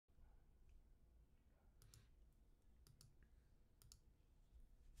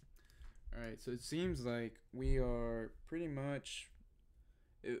Alright, so it seems like we are pretty much.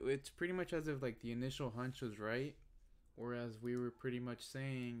 It's pretty much as if like the initial hunch was right, whereas we were pretty much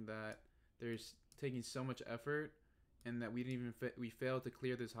saying that there's taking so much effort, and that we didn't even we failed to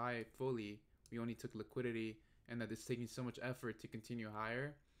clear this high fully. We only took liquidity, and that it's taking so much effort to continue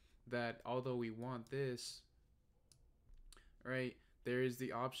higher. That although we want this, right, there is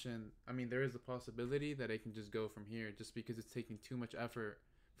the option. I mean, there is the possibility that it can just go from here, just because it's taking too much effort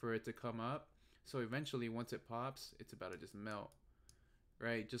for it to come up. So eventually, once it pops, it's about to just melt,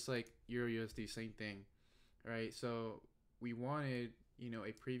 right? Just like Euro USD, same thing, right? So we wanted,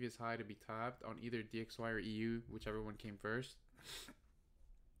 a previous high to be tapped on either DXY or EU, whichever one came first.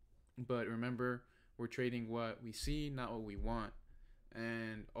 But remember, we're trading what we see, not what we want.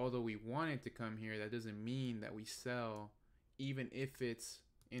 And although we want it to come here, that doesn't mean that we sell, even if it's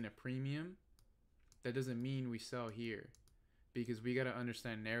in a premium. That doesn't mean we sell here, because we got to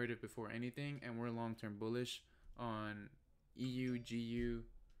understand narrative before anything, and we're long-term bullish on EU, GU,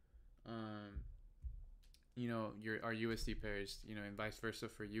 our USD pairs, and vice versa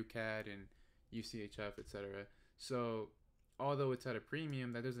for UCAD and UCHF, etc. So, although it's at a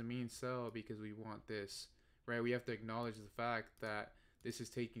premium, that doesn't mean sell because we want this, right? We have to acknowledge the fact that this is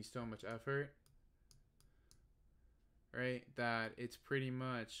taking so much effort, right? That it's pretty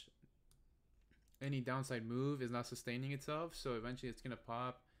much any downside move is not sustaining itself. So eventually it's going to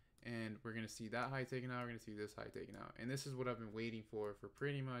pop, and we're going to see that high taken out. We're going to see this high taken out. And this is what I've been waiting for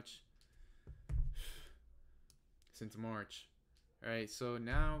pretty much since March. All right, so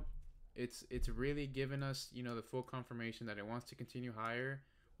now it's really given us, the full confirmation that it wants to continue higher.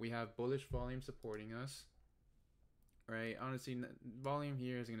 We have bullish volume supporting us. Right? Honestly, volume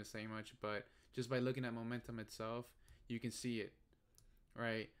here isn't going to say much, but just by looking at momentum itself, you can see it.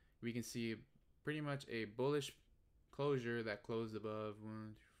 Right? We can see pretty much a bullish closure that closed above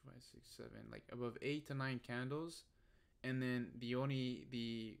 1, 2, 5, 6, 7, like above 8 to 9 candles. And then the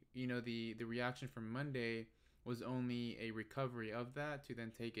reaction from Monday was only a recovery of that to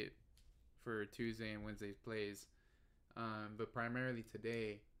then take it for Tuesday and Wednesday's plays. But primarily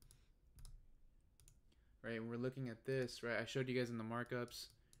today, right, and we're looking at this, right, I showed you guys in the markups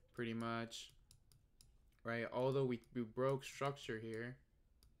pretty much, right, although we broke structure here,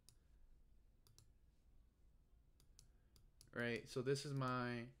 right, so this is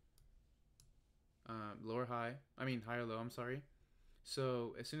my higher low, I'm sorry.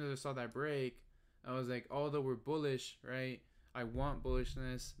 So as soon as I saw that break, I was like, although we're bullish, right, I want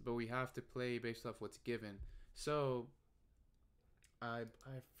bullishness, but we have to play based off what's given. So I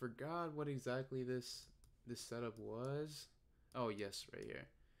forgot what exactly this setup was. Oh yes, right here.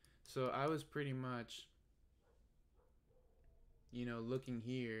 So I was pretty much, looking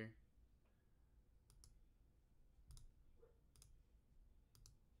here.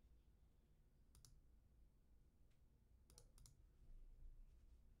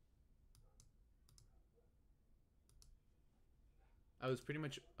 I was pretty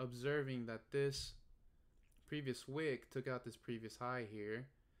much observing that this previous wick took out this previous high here.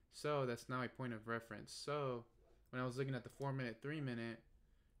 So that's now a point of reference. So when I was looking at the 4-minute, 3-minute,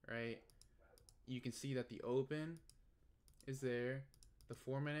 right, you can see that the open is there. The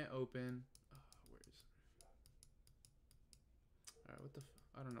 4-minute open. Where is it? All right,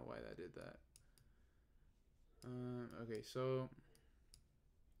 I don't know why that did that. Okay, so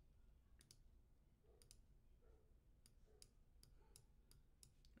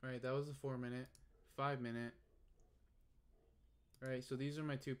right, that was the 4-minute, 5-minute. Right, so these are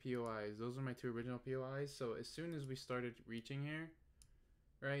my two POIs. Those are my two original POIs. So as soon as we started reaching here,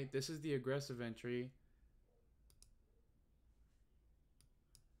 right, this is the aggressive entry.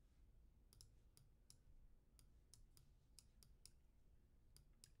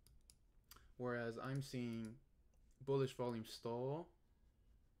 Whereas I'm seeing bullish volume stall.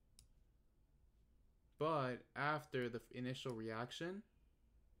 But after the initial reaction,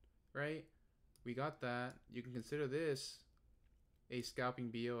 right, we got that. You can consider this a scalping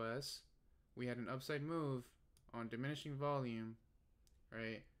BOS. We had an upside move on diminishing volume,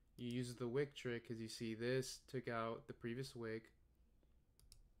 right? You use the wick trick because you see this took out the previous wick.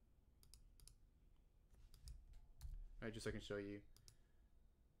 All right, just so I can show you.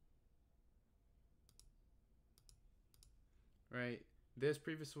 Right, this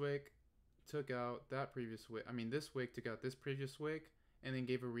previous wick took out that previous wick. I mean, this wick took out this previous wick and then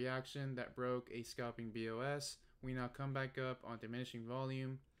gave a reaction that broke a scalping BOS. We now come back up on diminishing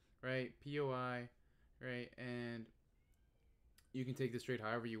volume, right? POI, right? And you can take this trade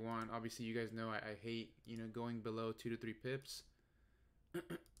however you want. Obviously, you guys know I hate, going below 2 to 3 pips.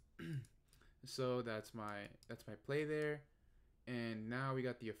 So that's my play there. And now we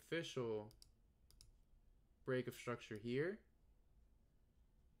got the official break of structure here,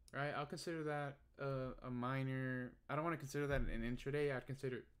 right? I'll consider that a minor. I don't want to consider that an intraday. I'd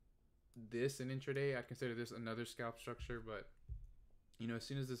consider this an intraday. I'd consider this another scalp structure. But you know, as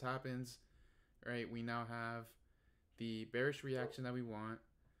soon as this happens, right, we now have the bearish reaction that we want.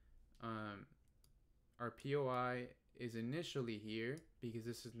 Our POI is initially here because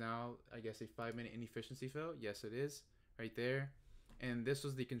this is now, I guess, a 5-minute inefficiency fill. Yes, it is right there. And this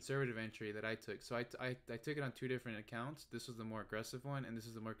was the conservative entry that I took. So I took it on 2 different accounts. This was the more aggressive one, and this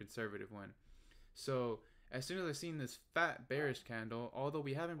is the more conservative one. So as soon as I seen this fat bearish candle, although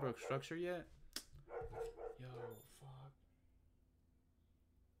we haven't broke structure yet. Yo, fuck.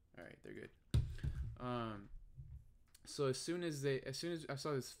 All right, they're good. So as soon as I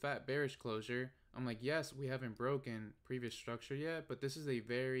saw this fat bearish closure, I'm like, yes, we haven't broken previous structure yet, but this is a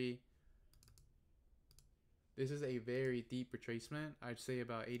very deep retracement. I'd say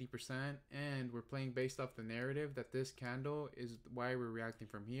about 80%, and we're playing based off the narrative that this candle is why we're reacting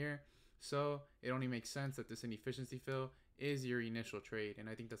from here. So it only makes sense that this inefficiency fill is your initial trade, and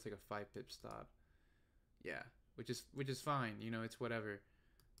I think that's like a 5-pip stop. Yeah, which is fine. You know, it's whatever,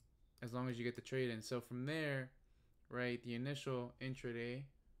 as long as you get the trade in. So from there, right, the initial intraday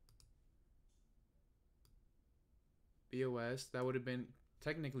BOS, that would have been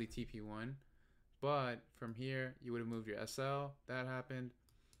technically TP1, but from here you would have moved your SL. That happened,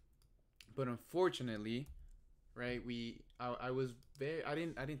 but unfortunately, right, I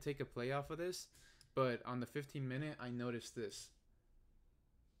didn't take a play off of this, but on the 15-minute I noticed this.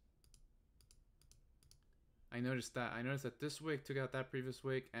 I noticed that this wick took out that previous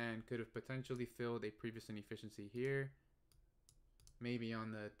wick and could have potentially filled a previous inefficiency here, maybe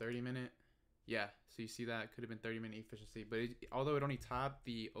on the 30-minute. Yeah, so you see that could have been 30-minute efficiency, but although it only topped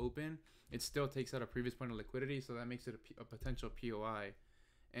the open, it still takes out a previous point of liquidity, so that makes it a potential POI.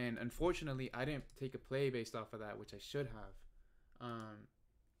 And unfortunately, I didn't take a play based off of that, which I should have,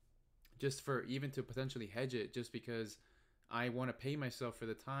 just for even to potentially hedge it, just because I want to pay myself for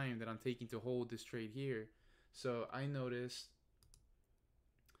the time that I'm taking to hold this trade here. So I noticed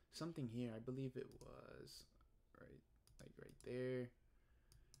something here. I believe it was right there.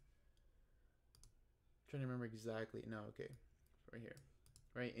 Trying to remember exactly. No, okay, right here,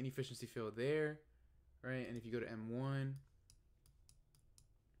 right, inefficiency fill there, right, and if you go to M1,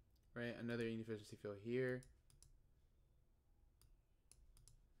 right, another inefficiency fill here.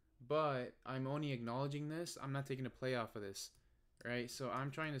 But I'm only acknowledging this. I'm not taking a play off of this, right? So I'm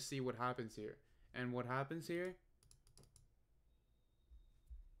trying to see what happens here, and what happens here,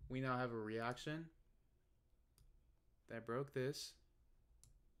 we now have a reaction that broke this,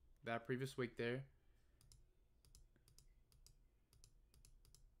 that previous wick there.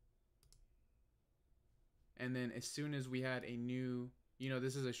 And then as soon as we had a new, you know,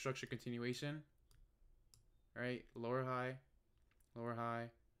 this is a structure continuation, right? Lower high, lower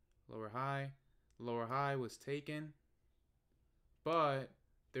high, lower high, lower high was taken. But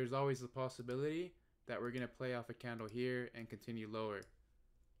there's always the possibility that we're going to play off a candle here and continue lower.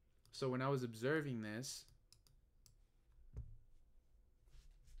 So when I was observing this,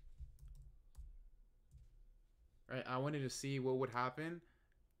 right, I wanted to see what would happen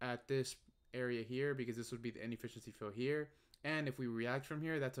at this area here, because this would be the inefficiency fill here, and if we react from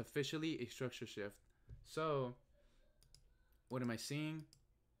here, that's officially a structure shift. So what am I seeing?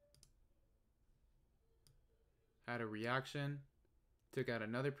 Had a reaction, took out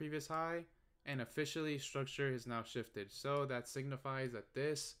another previous high, and officially structure is now shifted. So that signifies that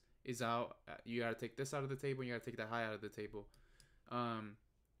this is out. You gotta take this out of the table, you gotta take that high out of the table,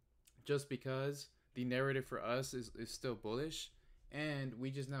 just because the narrative for us is still bullish, and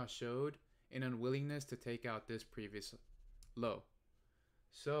we just now showed an unwillingness to take out this previous low.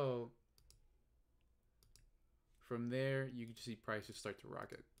 So from there, you can see prices start to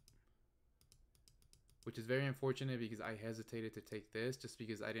rocket, which is very unfortunate because I hesitated to take this just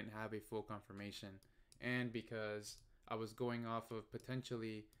because I didn't have a full confirmation, and because I was going off of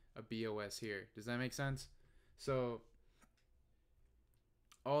potentially a BOS here. Does that make sense? So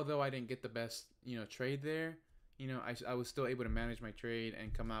although I didn't get the best, you know, trade there, you know, I was still able to manage my trade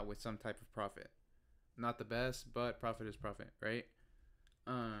and come out with some type of profit. Not the best, but profit is profit, right?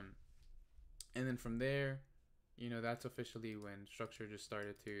 And then from there, you know, that's officially when structure just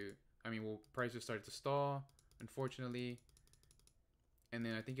started to, prices started to stall, unfortunately. And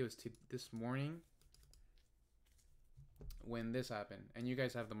then I think it was this morning when this happened. And you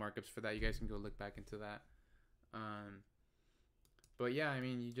guys have the markups for that. You guys can go look back into that. But yeah, I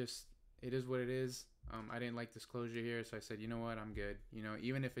mean, it is what it is. I didn't like this closure here, so I said, you know what, I'm good. You know,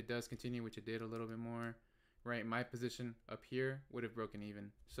 even if it does continue, which it did a little bit more, right? My position up here would have broken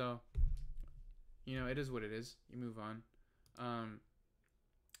even. So, you know, it is what it is. You move on.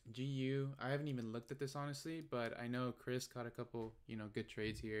 GU, I haven't even looked at this honestly, but I know Chris caught a couple, you know, good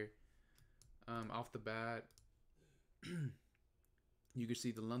trades here. Off the bat, you could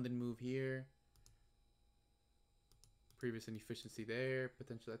see the London move here. Previous inefficiency there.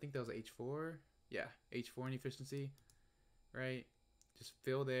 Potentially, I think that was H4. Yeah, H4 inefficiency, right? Just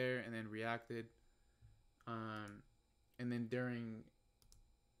fill there and then reacted. And then during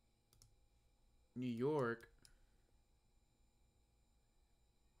New York,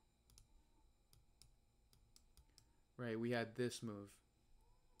 right, we had this move,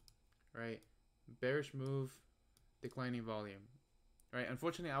 right? Bearish move, declining volume, right?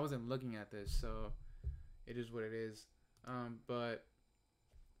 Unfortunately, I wasn't looking at this, so it is what it is. But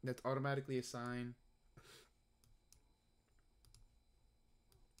that's automatically a sign.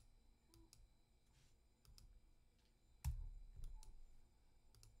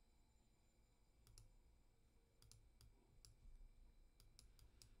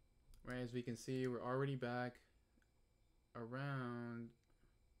 Right, as we can see, we're already back around.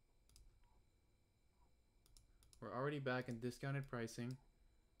 We're already back in discounted pricing.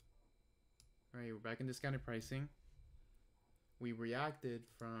 Right, we're back in discounted pricing. We reacted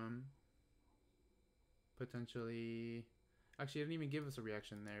from potentially, actually it didn't even give us a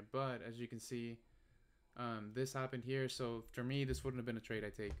reaction there, but as you can see, this happened here. So for me, this wouldn't have been a trade I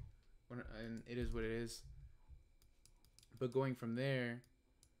take, and it is what it is. But going from there,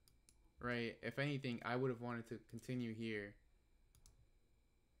 right, if anything, I would have wanted to continue here.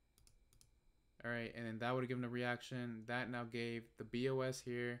 All right, and then that would have given a reaction. That now gave the BOS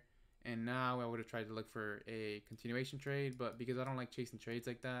here, and now I would have tried to look for a continuation trade, but because I don't like chasing trades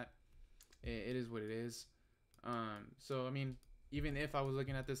like that, it is what it is. So I mean, even if I was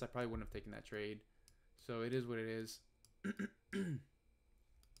looking at this, I probably wouldn't have taken that trade. So it is what it is.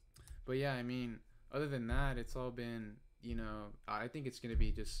 But yeah, I mean, other than that, it's all been, you know, I think it's gonna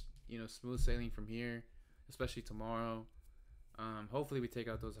be just, you know, smooth sailing from here, especially tomorrow. Hopefully we take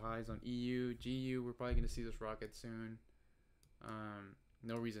out those highs on EU, GU. We're probably gonna see this rocket soon.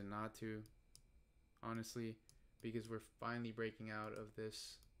 No reason not to, honestly, because we're finally breaking out of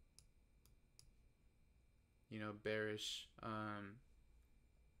this, you know, bearish, I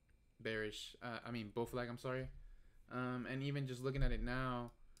mean, bull flag, I'm sorry. And even just looking at it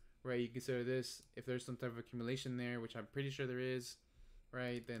now, right, you consider this, if there's some type of accumulation there, which I'm pretty sure there is,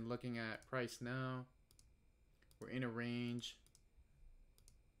 right, then looking at price now, we're in a range,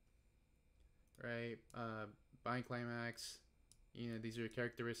 right, buying climax, you know, these are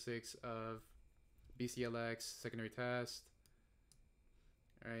characteristics of BCLX, secondary test,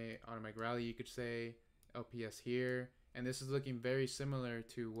 right, automatic rally, you could say, LPS here, and this is looking very similar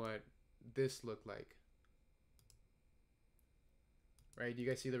to what this looked like. Right, do you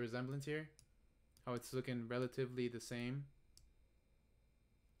guys see the resemblance here? How it's looking relatively the same,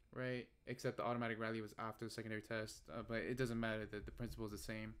 right? Except the automatic rally was after the secondary test, but it doesn't matter. The principle is the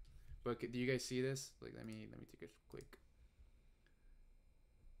same. But do you guys see this? Like, let me take a quick.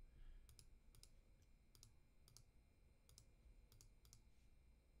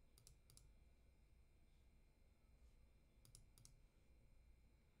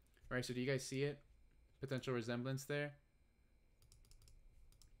 Right, so do you guys see it? Potential resemblance there.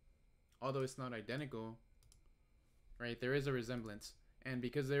 Although it's not identical, right? There is a resemblance, and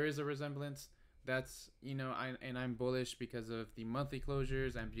because there is a resemblance, that's, you know, I'm bullish because of the monthly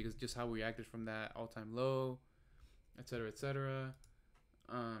closures and because just how we reacted from that all-time low, etc., etc.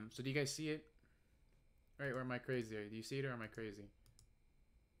 So do you guys see it? Right, or am I crazy? Do you see it, or am I crazy?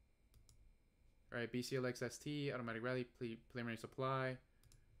 Right, BCLX ST, automatic rally, preliminary supply.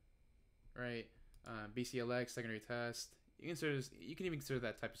 Right, BCLX secondary test. You can even consider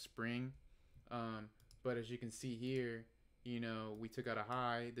that type of spring. But as you can see here, you know, we took out a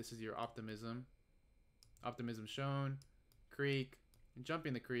high. This is your optimism. Optimism shown. Creek,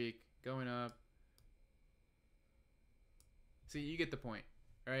 jumping the creek, going up. See, you get the point,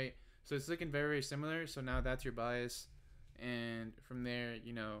 right? So it's looking very, very similar. So now that's your bias, and from there,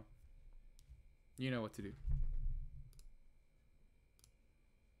 you know what to do.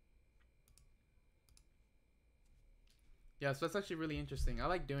 Yeah, so that's actually really interesting. I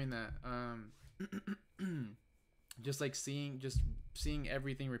like doing that. Just like seeing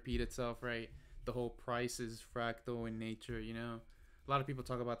everything repeat itself, right? The whole price is fractal in nature, you know. A lot of people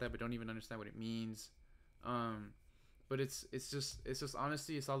talk about that but don't even understand what it means. But it's just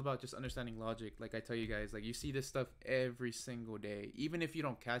honestly, it's all about just understanding logic. Like I tell you guys, like you see this stuff every single day. Even if you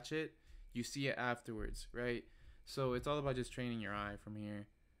don't catch it, you see it afterwards, right? So it's all about just training your eye from here.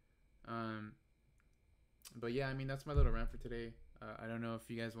 But yeah, I mean that's my little rant for today. I don't know if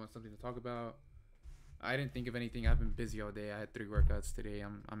you guys want something to talk about. I didn't think of anything. I've been busy all day. I had 3 workouts today.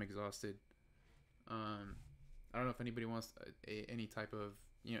 I'm exhausted. Um, I don't know if anybody wants any type of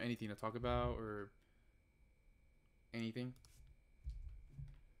anything to talk about or anything.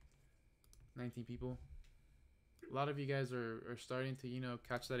 19 people. A lot of you guys are starting to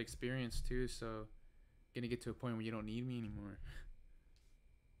catch that experience too. So gonna get to a point where you don't need me anymore.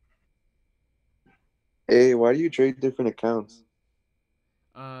 Hey, why do you trade different accounts?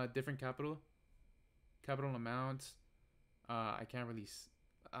 Different capital amounts. I can't really.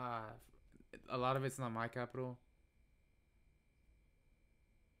 Uh, a lot of it's not my capital,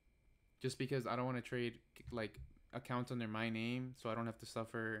 just because I don't want to trade like accounts under my name, so I don't have to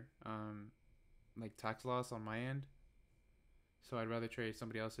suffer like tax loss on my end. So I'd rather trade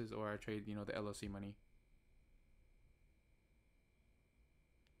somebody else's, or I trade the LLC money.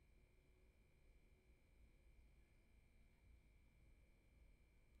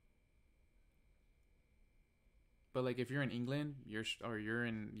 But like if you're in England, or you're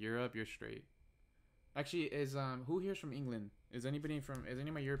in Europe, you're straight. Actually, is who here's from England? Is any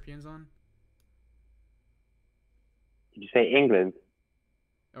of my Europeans on, Did you say England?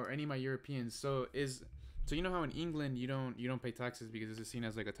 or any of my Europeans? So you know how in England you don't pay taxes because this is seen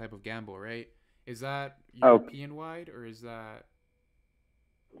as like a type of gamble, right? Is that Oh, European wide, or is that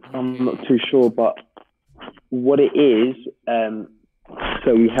I'm not UK? too sure, but what it is,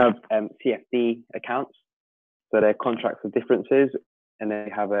 so we have CFD accounts, so they're contracts for differences, and they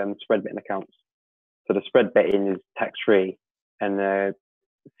have spread betting accounts. So the spread betting is tax free, and the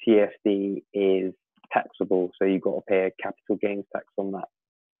CFD is taxable, so you've got to pay a capital gains tax on that.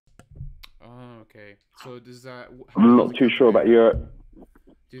 Oh, okay. So does that how do I'm those not too accounts sure about vary? your.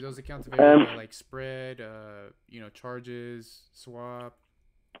 Do those accounts vary Um, by like spread, charges, swap?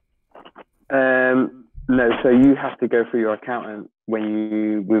 no, so you have to go through your accountant when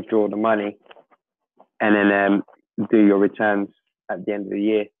you withdraw the money, and then do your returns at the end of the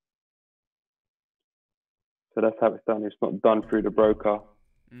year. So that's how it's done. It's not done through the broker.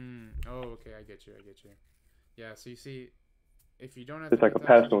 Oh, okay. I get you. I get you. Yeah. So you see, if you don't have to It's pay like a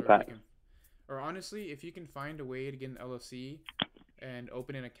taxes, personal or if you tax. can, or honestly, if you can find a way to get an LLC and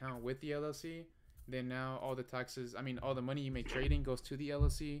open an account with the LLC, then now all the taxes, I mean, all the money you make trading goes to the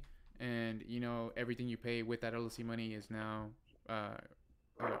LLC, and everything you pay with that LLC money is now, uh,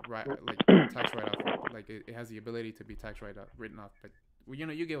 right, like tax write off. Like it has the ability to be tax write off, written off. But well,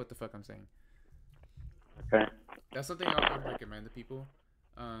 you get what the fuck I'm saying. Okay. That's something I'd recommend to people.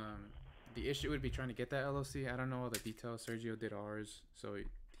 Um, the issue would be trying to get that LLC. I don't know all the details. Sergio did ours, so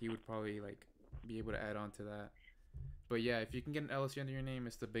he would probably like be able to add on to that. But yeah, if you can get an LLC under your name,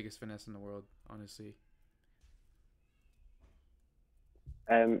 it's the biggest finesse in the world, honestly.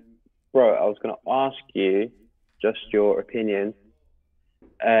 Um, bro, I was gonna ask you just your opinion.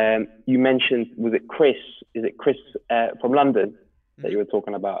 You mentioned, was it Chris? Is it Chris from London that Mhm. you were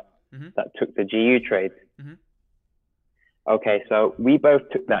talking about Mhm. that took the GU trade? Mhm. Okay, so we both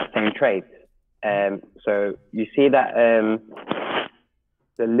took that same trade. Mhm. So you see that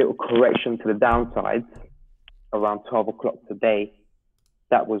the little correction to the downside around 12 o'clock today,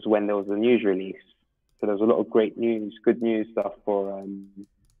 that was when there was a news release. So there was a lot of great news, good news stuff uh,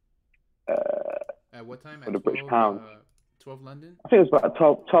 At what time? for At the British 12. pound. 12 London. I think it was about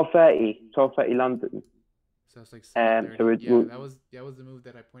 12:30 London. So that's like seven So thirty. Yeah, that was the move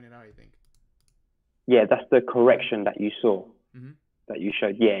that I pointed out. I think. yeah, that's the correction that you saw, Mhm. that you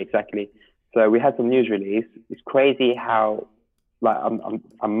showed. Yeah, exactly. So we had some news release. It's crazy how like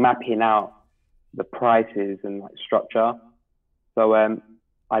I'm mapping out the prices and like structure. So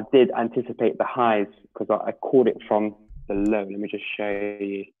I did anticipate the highs because I caught it from the low. Let me just show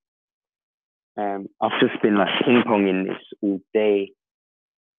you. I've just been like ping ponging this all day.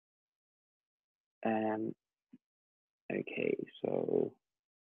 Um, okay, so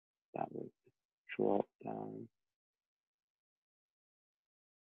that was drop down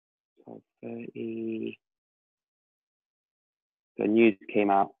 12:30. The news came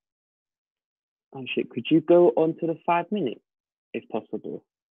out. Oh shit! Could you go on to the 5 minutes if possible?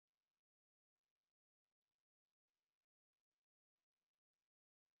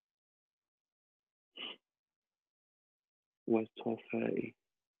 Where's 12:30?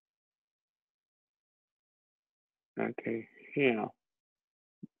 Okay, here.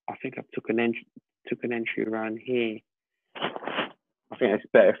 I think I took an entry around here. I think it's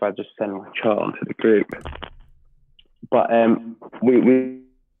better if I just send my chart onto the group. But we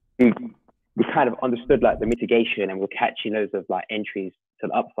we kind of understood like the mitigation and we're catching loads of like entries to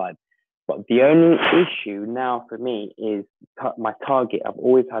the upside. But the only issue now for me is my target. I've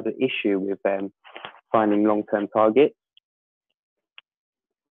always had an issue with finding long-term targets.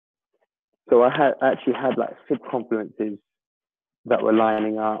 So I actually had like fib confluences that were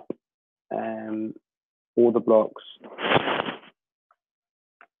lining up, all the blocks.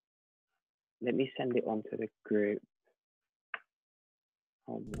 Let me send it onto the group.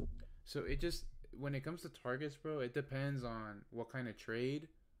 So it just, when it comes to targets, bro, it depends on what kind of trade,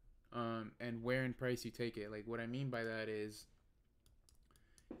 and where in price you take it. Like what I mean by that is,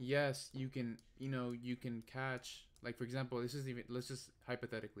 yes, you can, you can catch, like for example, this is even, let's just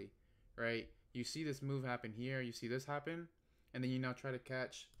hypothetically, right? You see this move happen here, you see this happen, and then you now try to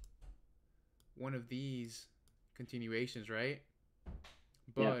catch one of these continuations, right?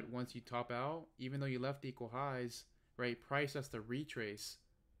 But once you top out, even though you left equal highs, right, price has to retrace,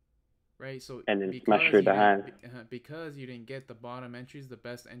 right? So and then smash through the hand. Because you didn't get the bottom entries, the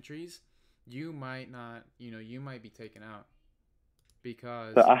best entries, you might not, you might be taken out,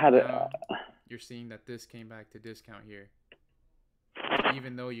 because so I had you're seeing that this came back to discount here,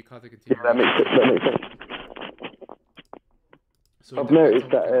 even though you caught the continuation. That makes sense. So I've noticed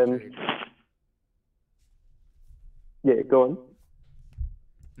that. Yeah, go on.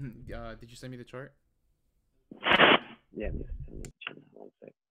 Did you send me the chart? Yeah, just one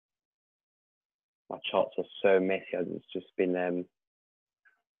sec. My charts are so messy. It's just been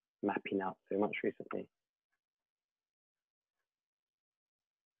mapping out so much recently.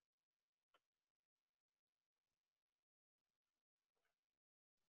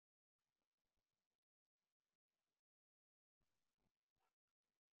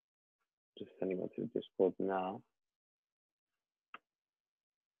 Just sending one to the Discord now.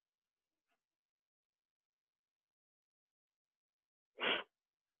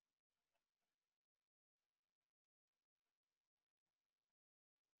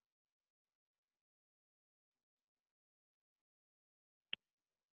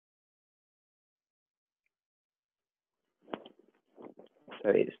 So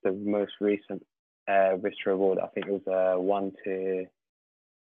it's the most recent risk reward. I think it was 1 to,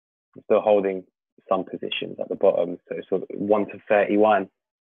 still holding some positions at the bottom. So it's sort of 1 to 31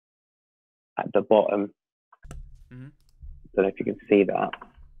 at the bottom. Mm-hmm. Don't know if you can see that.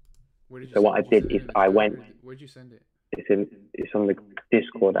 So what I did is I went. Where'd you send it? It's on the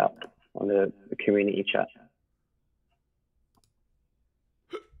Discord app, on the community chat.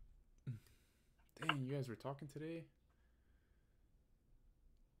 Dang, you guys were talking today?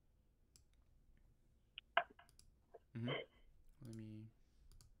 Mm-hmm. Let me...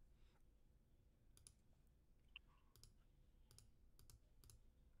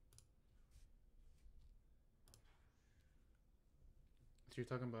 So you're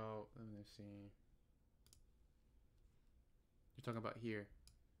talking about, let me see. You're talking about here.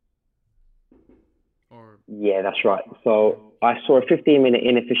 Or... Yeah, that's right. So I saw a 15-minute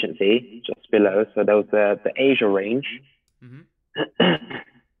inefficiency just below. So there was the Asia range. Mm-hmm.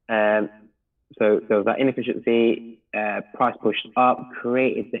 So there was that inefficiency, price pushed up,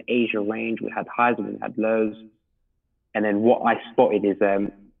 created the Asia range. We had highs and we had lows. And then what I spotted is,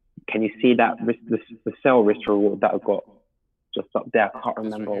 can you see that the sell risk reward that I've got just up there? I can't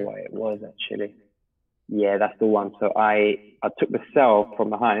remember what it was actually. Yeah, that's the one. So I took the sell from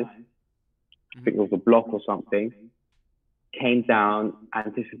the highs. I think it was a block or something. Came down,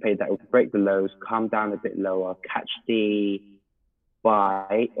 anticipated that it would break the lows, come down a bit lower, catch the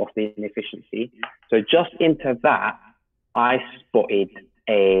buy of the inefficiency. So just into that, I spotted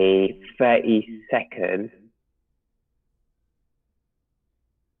a 30-second.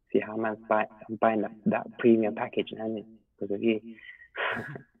 See how I'm buying that premium package now because of you.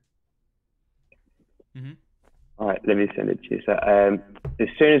 Mm-hmm. All right, let me send it to you. So as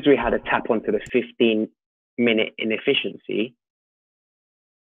soon as we had a tap onto the 15-minute inefficiency,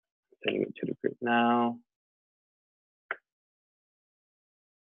 sending it to the group now.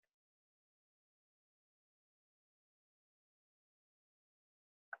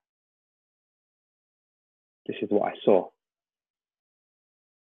 This is what I saw.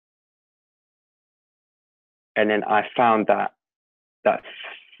 And then I found that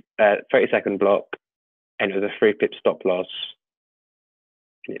 30-second block, and it was a 3 pip stop loss.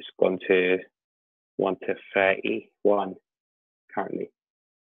 And it's gone to 1 to 31 currently.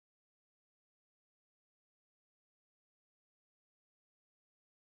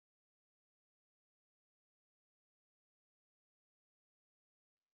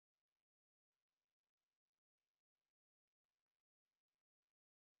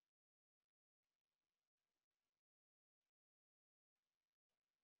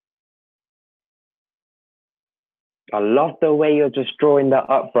 I love the way you're just drawing that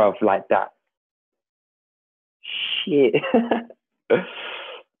up, bruv, like that. Shit.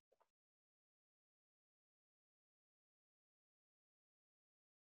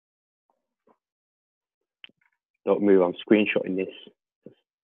 Don't move. I'm screenshotting this.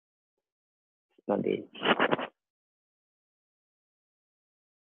 Study.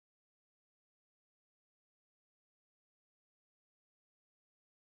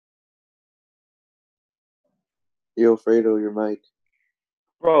 Yo, Fredo, your mic.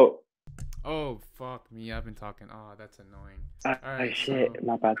 Bro, Oh, fuck me. I've been talking. Oh, that's annoying. Alright, shit, so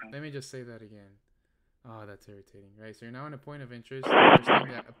my bad. let me just say that again. Oh, that's irritating. Right, so you're now in a point of interest. The first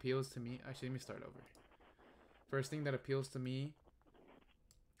thing that appeals to me... Actually, let me start over. First thing that appeals to me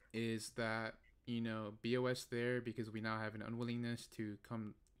is that, you know, BOS there because we now have an unwillingness to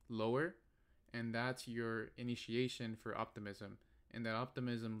come lower. And that's your initiation for optimism. And that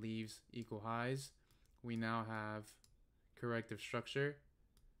optimism leaves equal highs. We now have corrective structure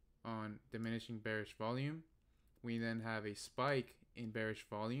on diminishing bearish volume. We then have a spike in bearish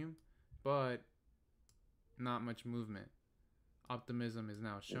volume, but not much movement. Optimism is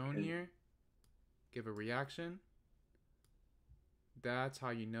now shown here. Give a reaction. That's how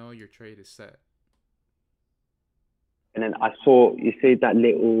you know your trade is set. And then I saw you see that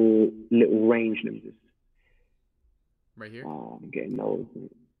little range. Let me just. Right here? Oh, I'm getting those.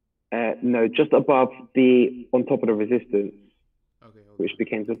 No, just above on top of the resistance, Okay, hold which on.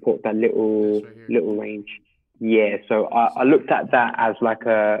 became support. That little This right here. little range. Yeah. So I looked at that as like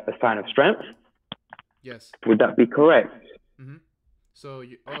a sign of strength. Yes. Would that be correct? Mm-hmm. So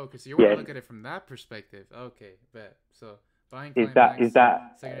you okay? So you want to Yeah. look at it from that perspective? Okay, bet. So buying Is climax,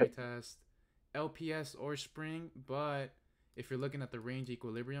 that secondary test, LPS or spring. But if you're looking at the range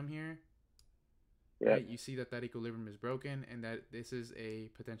equilibrium here, yeah. right, you see that equilibrium is broken and that this is a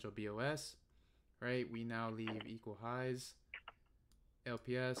potential BOS, right? We now leave equal highs,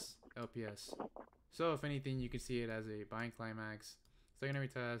 LPS, LPS. So if anything, you can see it as a buying climax, secondary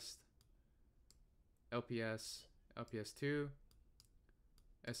test, LPS, LPS2,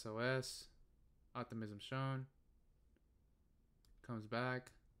 SOS, optimism shown, comes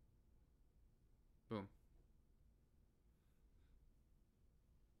back, boom.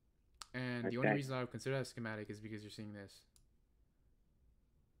 And the only reason I would consider that schematic is because you're seeing this.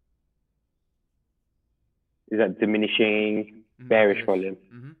 Is that diminishing bearish volume?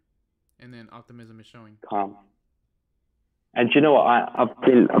 Mm-hmm. And then optimism is showing. Calm. And do you know what? I've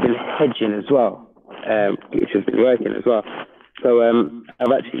been hedging as well, which has been working as well. So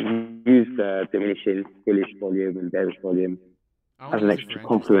I've actually used diminishing bullish volume and bearish volume as an extra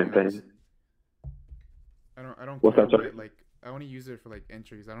complement thing. I don't What's care that, sorry? what, like, I only use it for like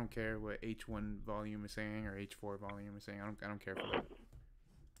entries. I don't care what H1 volume is saying or H4 volume is saying. I don't care for that.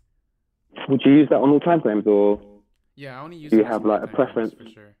 Would you use that on all time frames, or yeah, I only use do you it have like a preference for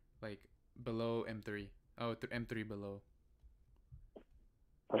sure? Like below M3. Oh, M3 below.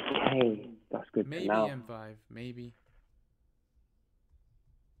 Okay, that's good. Maybe to know. M5, maybe.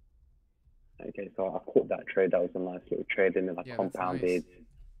 Okay, so I caught that trade. That was a nice little trade, and then I compounded. Nice.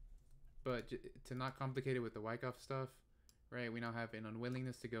 But to not complicate it with the Wyckoff stuff, right? We now have an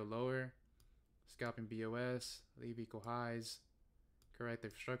unwillingness to go lower, scalping BOS, leave equal highs,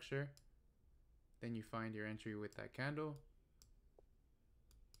 corrective structure. Then you find your entry with that candle.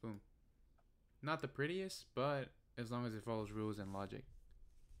 Boom. Not the prettiest, but as long as it follows rules and logic.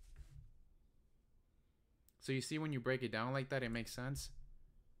 So you see when you break it down like that, it makes sense.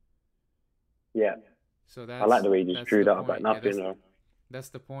 Yeah. So that's, I like the way you just drew that up like nothing. Yeah, that's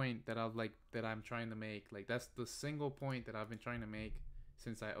the point that I'm trying to make. Like that's the single point that I've been trying to make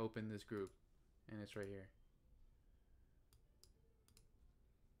since I opened this group, and it's right here.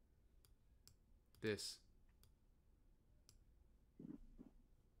 This.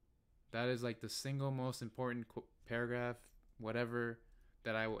 That is like the single most important paragraph, whatever,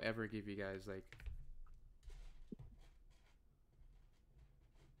 that I will ever give you guys. Like,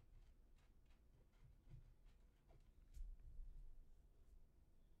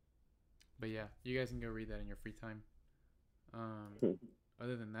 but yeah, you guys can go read that in your free time.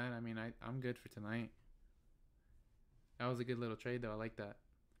 Other than that, I mean, I'm good for tonight. That was a good little trade, though. I like that.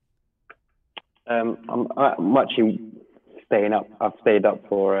 I'm actually staying up. I've stayed up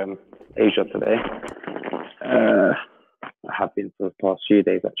for Asia today. I have been for the past few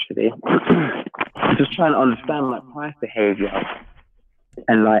days, actually. Just trying to understand like price behavior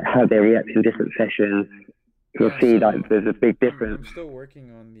and like how they react in different sessions. You'll see like there's a big difference. I'm still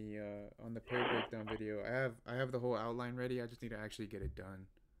working on the pair breakdown video. I have the whole outline ready. I just need to actually get it done.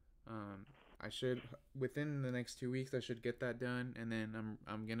 I should within the next 2 weeks I should get that done, and then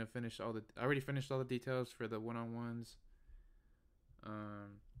I'm gonna finish I already finished all the details for the one-on-ones. So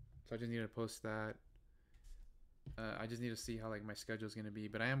I just need to post that. I just need to see how like my schedule is gonna be,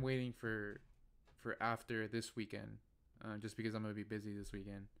 but I am waiting for after this weekend, just because I'm gonna be busy this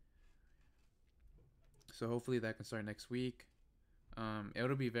weekend. So hopefully that can start next week.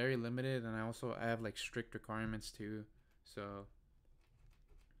 It'll be very limited, and I have like strict requirements too. So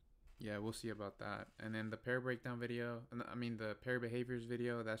yeah, we'll see about that. And then the pair breakdown video, I mean the pair behaviors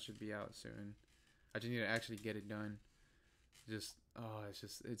video, that should be out soon. I just need to actually get it done. It's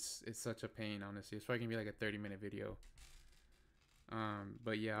such a pain, honestly. It's probably gonna be like a 30-minute video.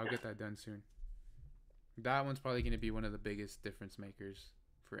 But yeah, I'll get that done soon. That one's probably gonna be one of the biggest difference makers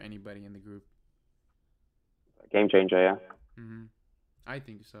for anybody in the group. Game changer, yeah. I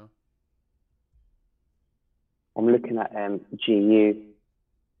think so. I'm looking at GU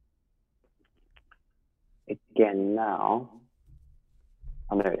again now.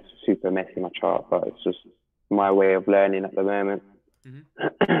 I know it's super messy, my chart, but it's just my way of learning at the moment.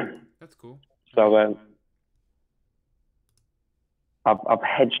 That's cool. So I've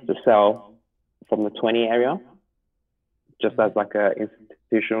hedged the sell from the 20 area, just as like a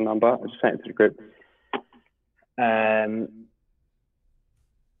institutional number. I just sent it to the group. And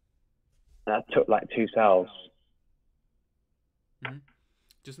I took like 2 sells.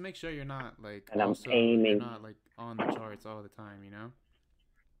 Just make sure you're not like and I'm aiming. You're not like on the charts all the time, you know?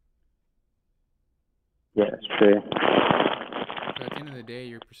 Yeah, that's true. So at the end of the day,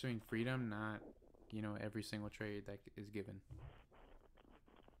 you're pursuing freedom, not, you know, every single trade that is given.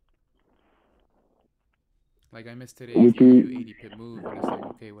 Like I missed today's 80 pip move, and it's like,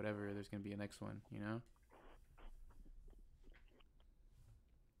 okay, whatever, there's gonna be a next one, you know?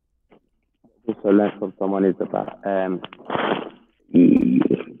 Also learned from someone is about the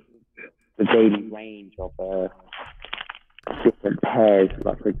daily range of different pairs.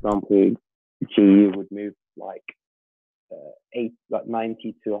 Like for example, GU would move like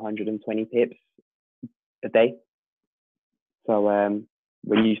 90 to 120 pips a day. So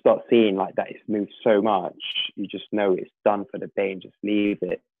when you start seeing like that, it's moved so much, you just know it's done for the day and just leave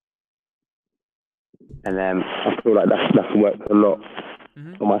it. And I feel like that works a lot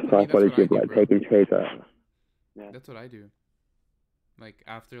on my psychology of like taking trades out. Yeah. That's what I do. Like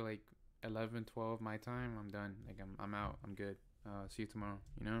after like 11, 12 my time, I'm done. Like I'm out. I'm good. See you tomorrow.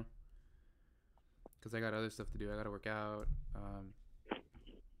 You know. Because I got other stuff to do. I got to work out.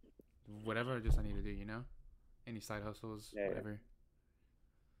 Whatever just I need to do. You know. Any side hustles. Yeah, whatever.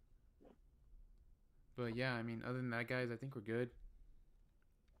 But yeah, I mean, other than that, guys, I think we're good.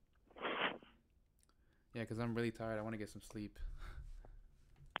 Yeah, because I'm really tired. I want to get some sleep.